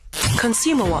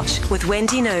Consumer Watch with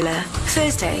Wendy Knowler,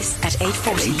 Thursdays at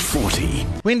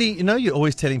 8:40. Wendy, you're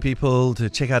always telling people to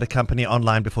check out a company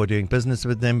online before doing business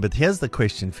with them, but here's the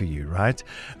question for you, right?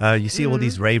 You see all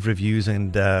these rave reviews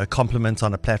and compliments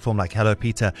on a platform like Hello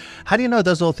Peter. How do you know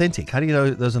those are authentic? How do you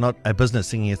know those are not a business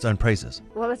singing its own praises?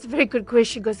 Well, that's a very good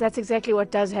question, because that's exactly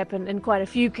what does happen in quite a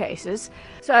few cases.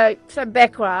 So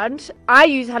background, I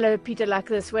use Hello Peter like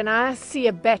this. When I see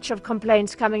a batch of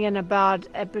complaints coming in about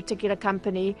a particular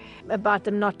company, about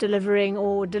them not delivering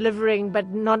or delivering but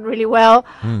not really well,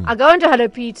 I go into Hello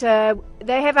Peter.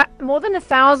 They have more than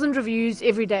 1,000 reviews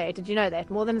every day. Did you know that?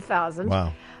 More than 1,000.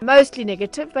 Wow. Mostly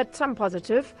negative, but some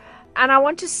positive. And I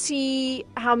want to see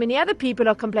how many other people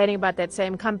are complaining about that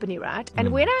same company, right?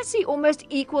 And when I see almost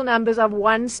equal numbers of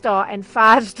 1-star and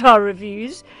 5-star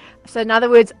reviews, so in other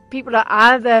words, people are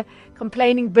either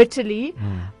complaining bitterly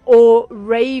or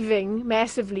raving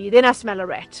massively, then I smell a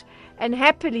rat. And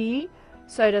happily,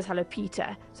 so does Hello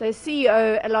Peter. So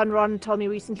CEO Elon Ron told me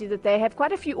recently that they have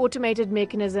quite a few automated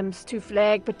mechanisms to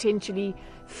flag potentially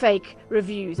fake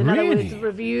reviews. In other words,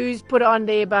 reviews put on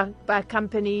there by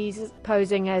companies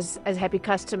posing as happy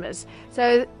customers.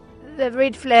 So the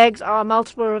red flags are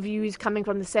multiple reviews coming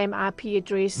from the same IP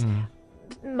address,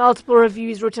 multiple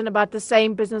reviews written about the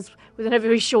same business within a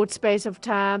very short space of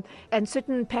time, and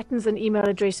certain patterns and email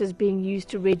addresses being used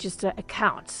to register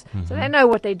accounts. So they know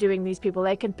what they're doing, these people.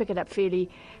 They can pick it up fairly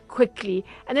quickly.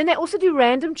 And then they also do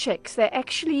random checks. They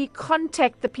actually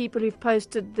contact the people who've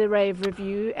posted the rave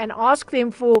review and ask them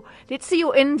for, let's see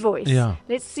your invoice. Yeah.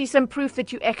 Let's see some proof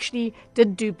that you actually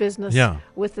did do business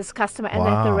with this customer, and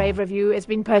that the rave review has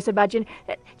been posted by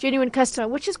genuine customer,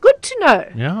 which is good to know.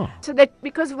 Yeah. So that,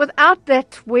 because without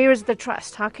that, where is the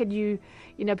trust? How can you,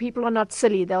 people are not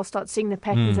silly. They'll start seeing the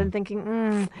patterns and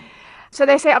thinking, So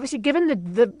they say, obviously, given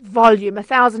the volume,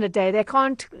 1,000 a day, they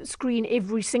can't screen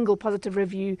every single positive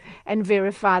review and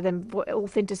verify them for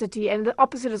authenticity. And the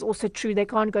opposite is also true. They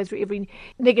can't go through every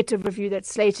negative review that's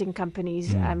slating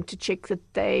companies to check that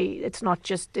it's not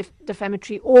just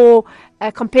defamatory or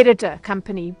a competitor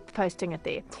company posting it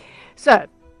there. So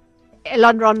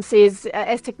Elon Ron says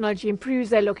as technology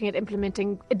improves, they're looking at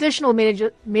implementing additional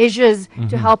measures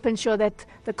to help ensure that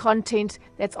the content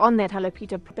that's on that Hello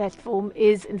Peter platform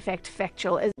is in fact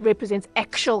factual, it represents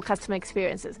actual customer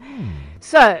experiences.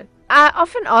 So I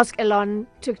often ask Elon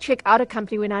to check out a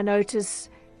company when I notice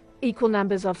equal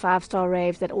numbers of 5-star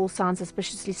raves that all sound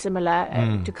suspiciously similar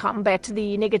to combat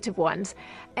the negative ones.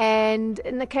 And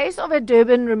in the case of a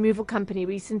Durban removal company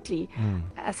recently,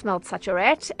 I smelled such a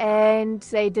rat, and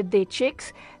they did their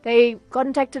checks. They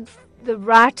contacted the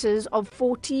writers of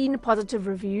 14 positive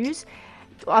reviews,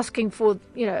 asking for,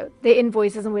 their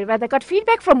invoices and whatever. They got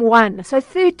feedback from 1. So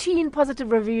 13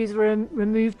 positive reviews were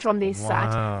removed from their site.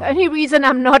 The only reason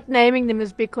I'm not naming them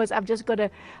is because I've just got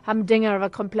a humdinger of a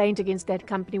complaint against that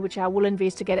company, which I will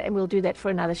investigate, and we'll do that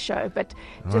for another show. But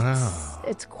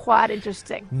it's quite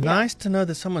interesting. Nice to know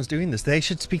that someone's doing this. They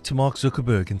should speak to Mark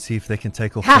Zuckerberg and see if they can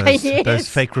take off those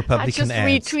fake Republican ads.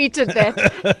 I just retweeted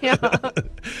that.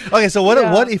 Okay, so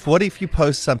what if you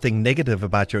post something negative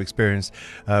about your experience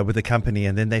with the company,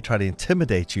 and then they try to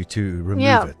intimidate you to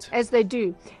remove it? As they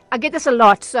do. I get this a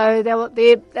lot. So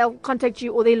they'll contact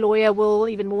you, or their lawyer will,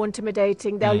 even more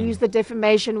intimidating. They'll use the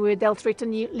defamation word. They'll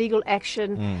threaten legal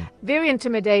action. Very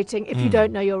intimidating if you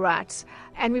don't know your rights.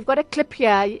 And we've got a clip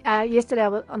here. Yesterday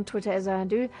on Twitter, as I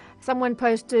do, someone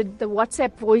posted the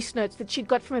WhatsApp voice notes that she'd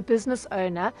got from a business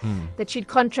owner that she'd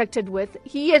contracted with.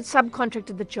 He had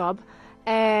subcontracted the job,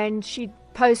 and she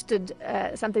posted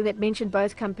something that mentioned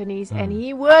both companies, and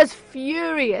he was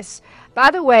furious. By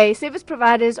the way, service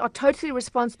providers are totally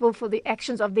responsible for the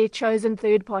actions of their chosen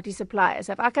third-party suppliers.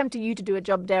 So if I come to you to do a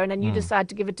job, Darren, and you decide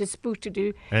to give it to Spoot to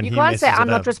do, and you can't say I'm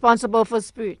not responsible for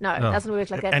Spoot. No, it doesn't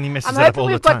work like that. And he messes I'm it up hoping all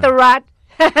we've the got time. the right.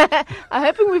 I'm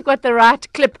hoping we've got the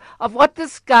right clip of what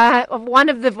this guy, of one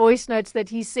of the voice notes that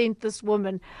he sent this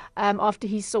woman after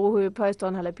he saw her post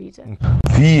on Hello Peter.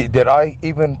 Did I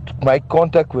even make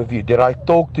contact with you? Did I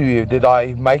talk to you? Did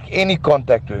I make any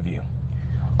contact with you?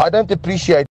 I don't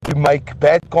appreciate you make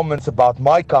bad comments about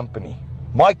my company,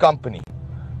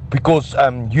 because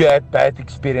you had bad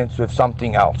experience with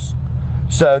something else.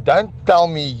 So don't tell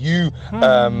me you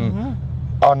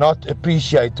are not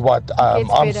appreciate what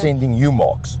I'm sending you,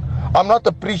 Marks. I'm not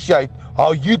appreciate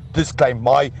how you disclaim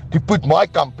to put my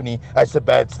company as a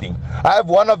bad thing. I have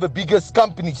one of the biggest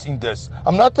companies in this.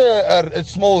 I'm not a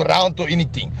small round or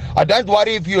anything. I don't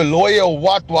worry if you're a lawyer or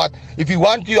what. If you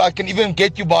want to, I can even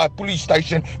get you by a police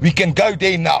station. We can go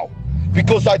there now.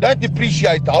 Because I don't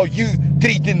appreciate how you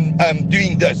treating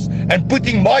doing this and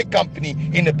putting my company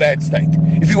in a bad state.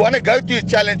 If you want to go to a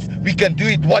challenge, we can do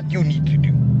it what you need to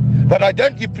do. but I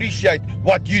don't appreciate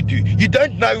what you do. You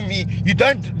don't know me. You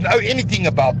don't know anything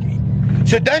about me.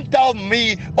 So don't tell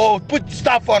me or put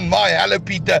stuff on my Hello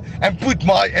Peter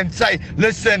and say,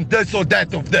 listen, this or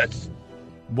that of this.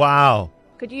 Wow.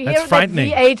 Could you That's hear frightening.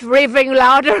 that V8 revving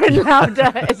louder and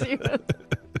louder as you...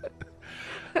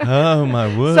 Oh,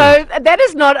 my word. So that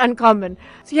is not uncommon.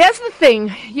 So here's the thing.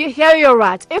 Here you're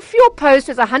right. If your post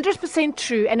is 100%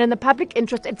 true and in the public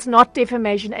interest, it's not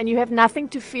defamation and you have nothing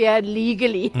to fear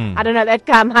legally. I don't know, that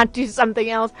guy might do something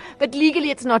else. But legally,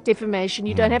 it's not defamation.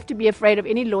 You don't have to be afraid of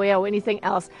any lawyer or anything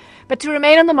else. But to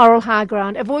remain on the moral high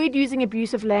ground, avoid using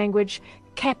abusive language,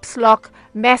 caps lock,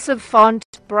 massive font,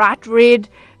 bright red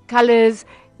colors,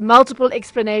 multiple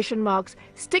explanation marks.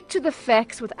 Stick to the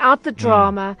facts without the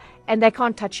drama, and they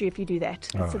can't touch you if you do that.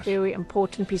 That's a very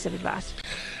important piece of advice.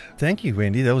 Thank you,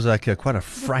 Wendy. That was like quite a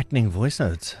frightening voice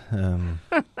note.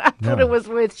 I thought it was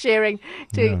worth sharing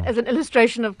as an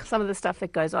illustration of some of the stuff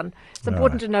that goes on. It's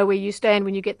important to know where you stand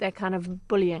when you get that kind of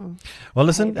bullying. Well,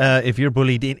 listen, if you're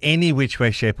bullied in any which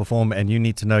way, shape or form and you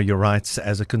need to know your rights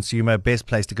as a consumer, best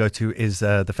place to go to is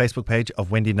the Facebook page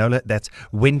of Wendy Knowler. That's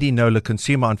Wendy Knowler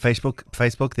Consumer on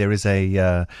Facebook. There is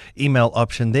a email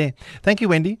option there. Thank you,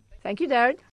 Wendy. Thank you, Darren.